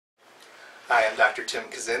Hi, I'm Dr. Tim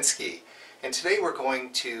Kosinski, and today we're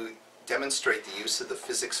going to demonstrate the use of the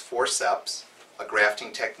physics forceps, a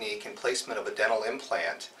grafting technique and placement of a dental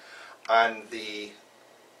implant on the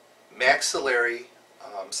maxillary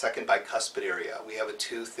second bicuspid area. We have a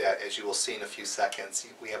tooth that, as you will see in a few seconds,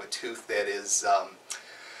 we have a tooth that is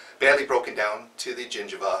badly broken down to the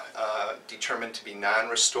gingiva, determined to be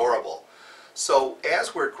non-restorable. So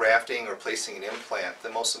as we're grafting or placing an implant, the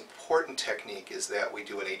most important technique is that we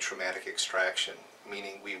do an atraumatic extraction,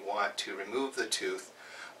 meaning we want to remove the tooth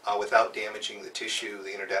without damaging the tissue, the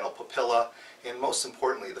interdental papilla, and most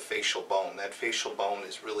importantly the facial bone. That facial bone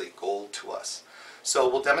is really gold to us. So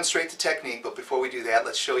we'll demonstrate the technique, but before we do that,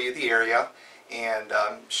 let's show you the area and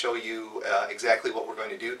show you exactly what we're going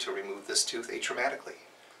to do to remove this tooth atraumatically.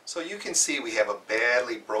 So you can see we have a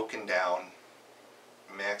badly broken down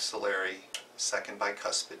maxillary second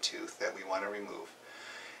bicuspid tooth that we want to remove.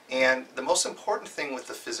 And the most important thing with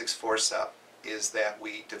the physics forcep is that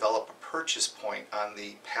we develop a purchase point on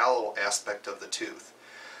the palatal aspect of the tooth.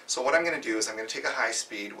 So what I'm going to do is I'm going to take a high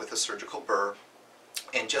speed with a surgical burr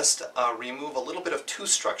and just remove a little bit of tooth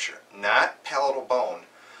structure, not palatal bone,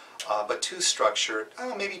 but tooth structure,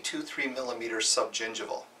 maybe 2-3 millimeters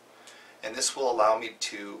subgingival. And this will allow me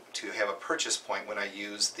to have a purchase point when I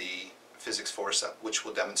use the physics forcep, which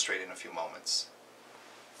we'll demonstrate in a few moments.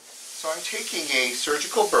 So I'm taking a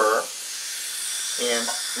surgical burr and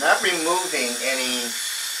not removing any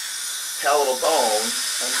palatal bone.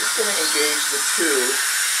 I'm just going to engage the tooth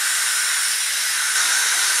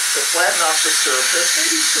to flatten off the surface,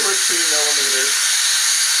 maybe 2 or 3 millimeters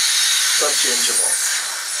subgingival.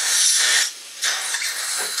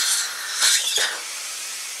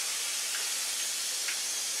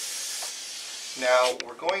 Now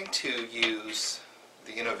we're going to use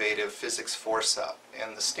the innovative physics forcep,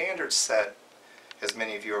 and the standard set, as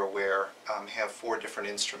many of you are aware, have 4 different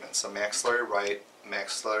instruments: a maxillary right,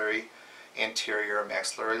 maxillary anterior,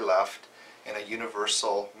 maxillary left, and a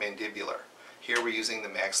universal mandibular. Here we're using the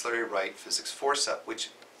maxillary right physics forcep, which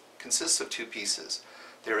consists of 2 pieces.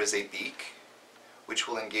 There is a beak, which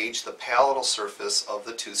will engage the palatal surface of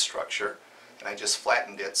the tooth structure, and I just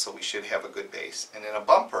flattened it so we should have a good base, and then a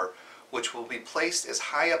bumper, which will be placed as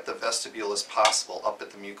high up the vestibule as possible, up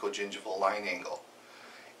at the mucogingival line angle.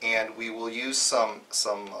 And we will use some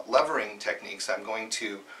levering techniques. I'm going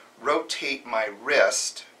to rotate my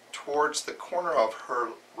wrist towards the corner of her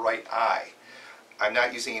right eye. I'm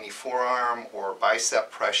not using any forearm or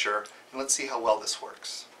bicep pressure, and let's see how well this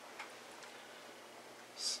works.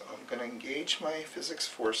 So I'm going to engage my physics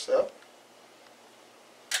forcep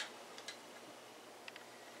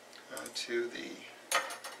to the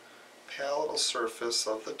palatal surface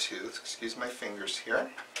of the tooth. Excuse my fingers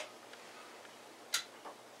here.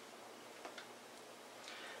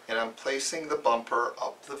 And I'm placing the bumper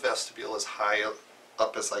up the vestibule as high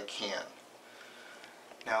up as I can.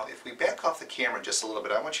 Now if we back off the camera just a little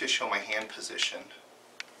bit, I want you to show my hand position.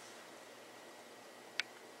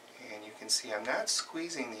 And you can see I'm not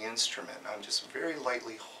squeezing the instrument, I'm just very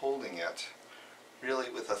lightly holding it, really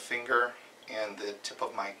with a finger and the tip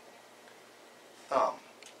of my thumb.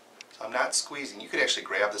 So I'm not squeezing. You could actually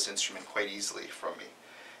grab this instrument quite easily from me.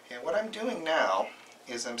 And what I'm doing now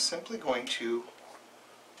is I'm simply going to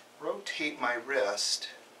rotate my wrist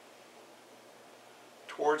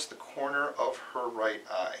towards the corner of her right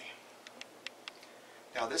eye.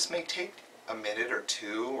 Now this may take a minute or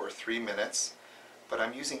 2 or 3 minutes, but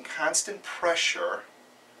I'm using constant pressure,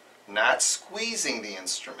 not squeezing the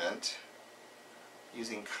instrument,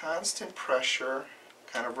 using constant pressure,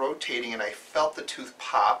 kind of rotating, and I felt the tooth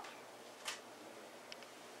pop.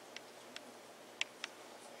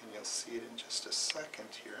 And you'll see it in just a second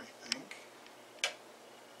here, I think.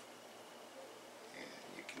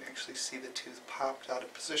 You can actually see the tooth popped out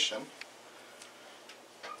of position.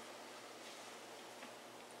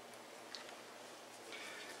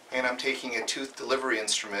 And I'm taking a tooth delivery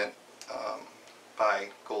instrument by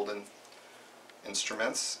Golden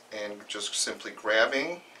Instruments and just simply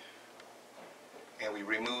grabbing, and we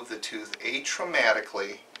remove the tooth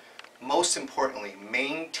atraumatically, most importantly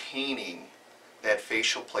maintaining that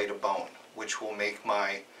facial plate of bone, which will make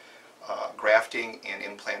my grafting and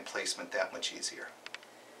implant placement that much easier.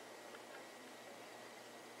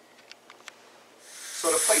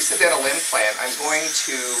 So to place a dental implant, I'm going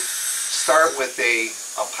to start with a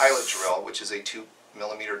pilot drill, which is a 2.2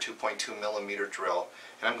 millimeter drill,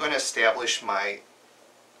 and I'm going to establish my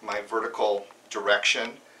vertical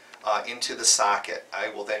direction into the socket. I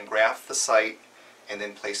will then graft the site and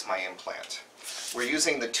then place my implant. We're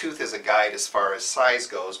using the tooth as a guide as far as size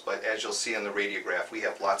goes, but as you'll see in the radiograph, we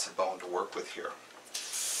have lots of bone to work with here.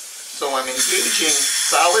 So I'm engaging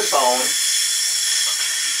solid bone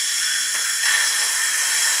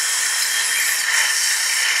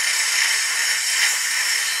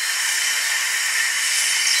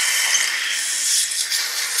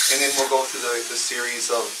we'll go through the series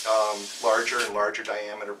of larger and larger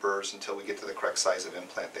diameter burrs until we get to the correct size of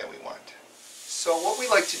implant that we want. So what we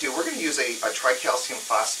like to do, we're going to use a tricalcium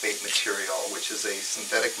phosphate material, which is a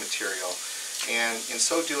synthetic material. And in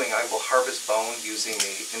so doing, I will harvest bone using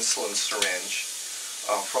an insulin syringe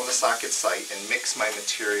from the socket site and mix my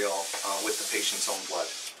material with the patient's own blood.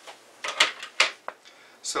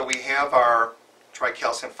 So we have our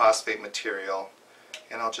tricalcium phosphate material,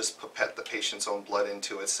 and I'll just pipette the patient's own blood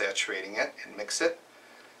into it, saturating it, and mix it,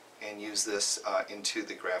 and use this into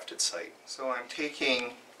the grafted site. So I'm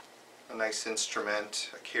taking a nice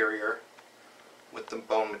instrument, a carrier, with the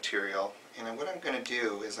bone material, and what I'm going to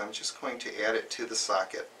do is I'm just going to add it to the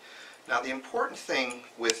socket. Now the important thing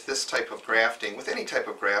with this type of grafting, with any type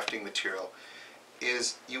of grafting material,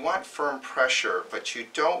 is you want firm pressure, but you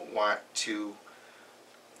don't want to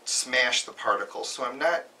smash the particles. So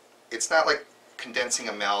it's not like condensing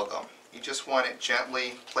amalgam. You just want it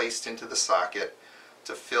gently placed into the socket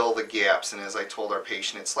to fill the gaps, and as I told our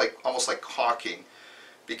patient, it's like almost like caulking,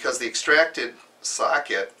 because the extracted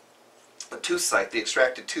socket, the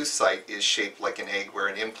extracted tooth site is shaped like an egg, where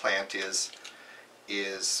an implant is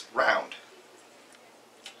round.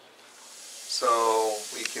 So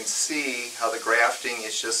we can see how the grafting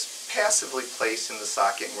is just passively placed in the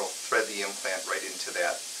socket, and we'll thread the implant right into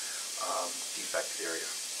that defected area.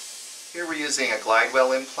 Here we're using a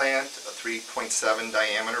Glidewell implant, a 3.7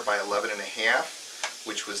 diameter by 11.5,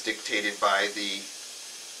 which was dictated by the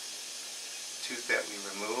tooth that we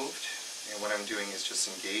removed. And what I'm doing is just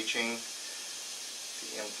engaging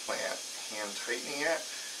the implant, hand tightening it.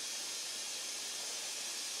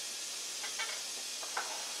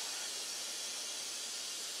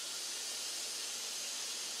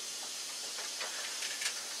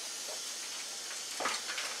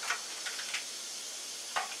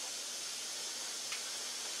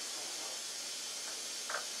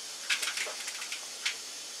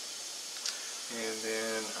 And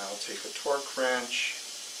then I'll take a torque wrench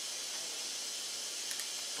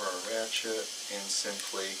or a ratchet and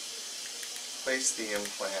simply place the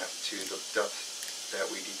implant to the depth that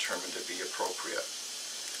we determine to be appropriate.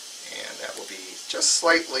 And that will be just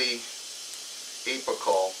slightly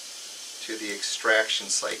apical to the extraction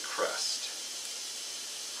site crest.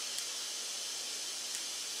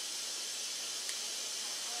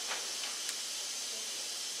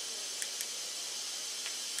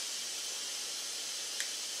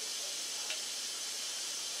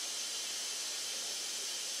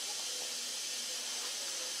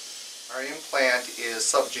 Our implant is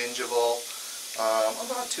subgingival,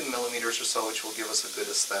 about 2 millimeters or so, which will give us a good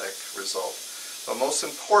aesthetic result. But most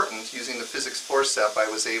important, using the physics Forceup,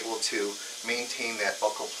 I was able to maintain that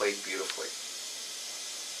buccal plate beautifully.